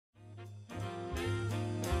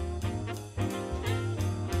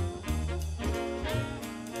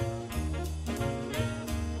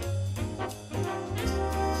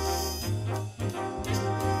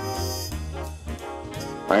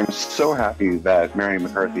I'm so happy that Mary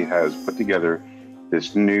McCarthy has put together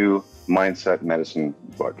this new mindset medicine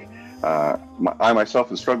book. I myself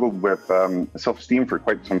have struggled with self-esteem for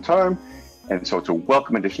quite some time, and so it's a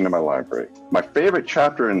welcome addition to my library. My favorite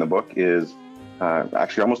chapter in the book is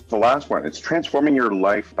actually almost the last one. It's transforming your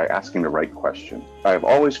life by asking the right question. I've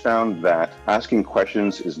always found that asking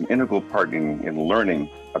questions is an integral part in learning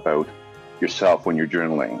about yourself when you're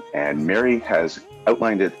journaling, and Mary has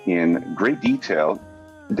outlined it in great detail,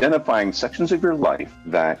 identifying sections of your life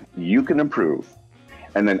that you can improve,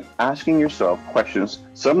 and then asking yourself questions,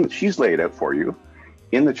 some that she's laid out for you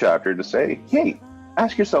in the chapter to say, hey,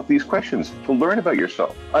 ask yourself these questions to learn about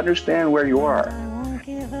yourself, understand where you are. I won't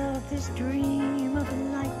give up this dream.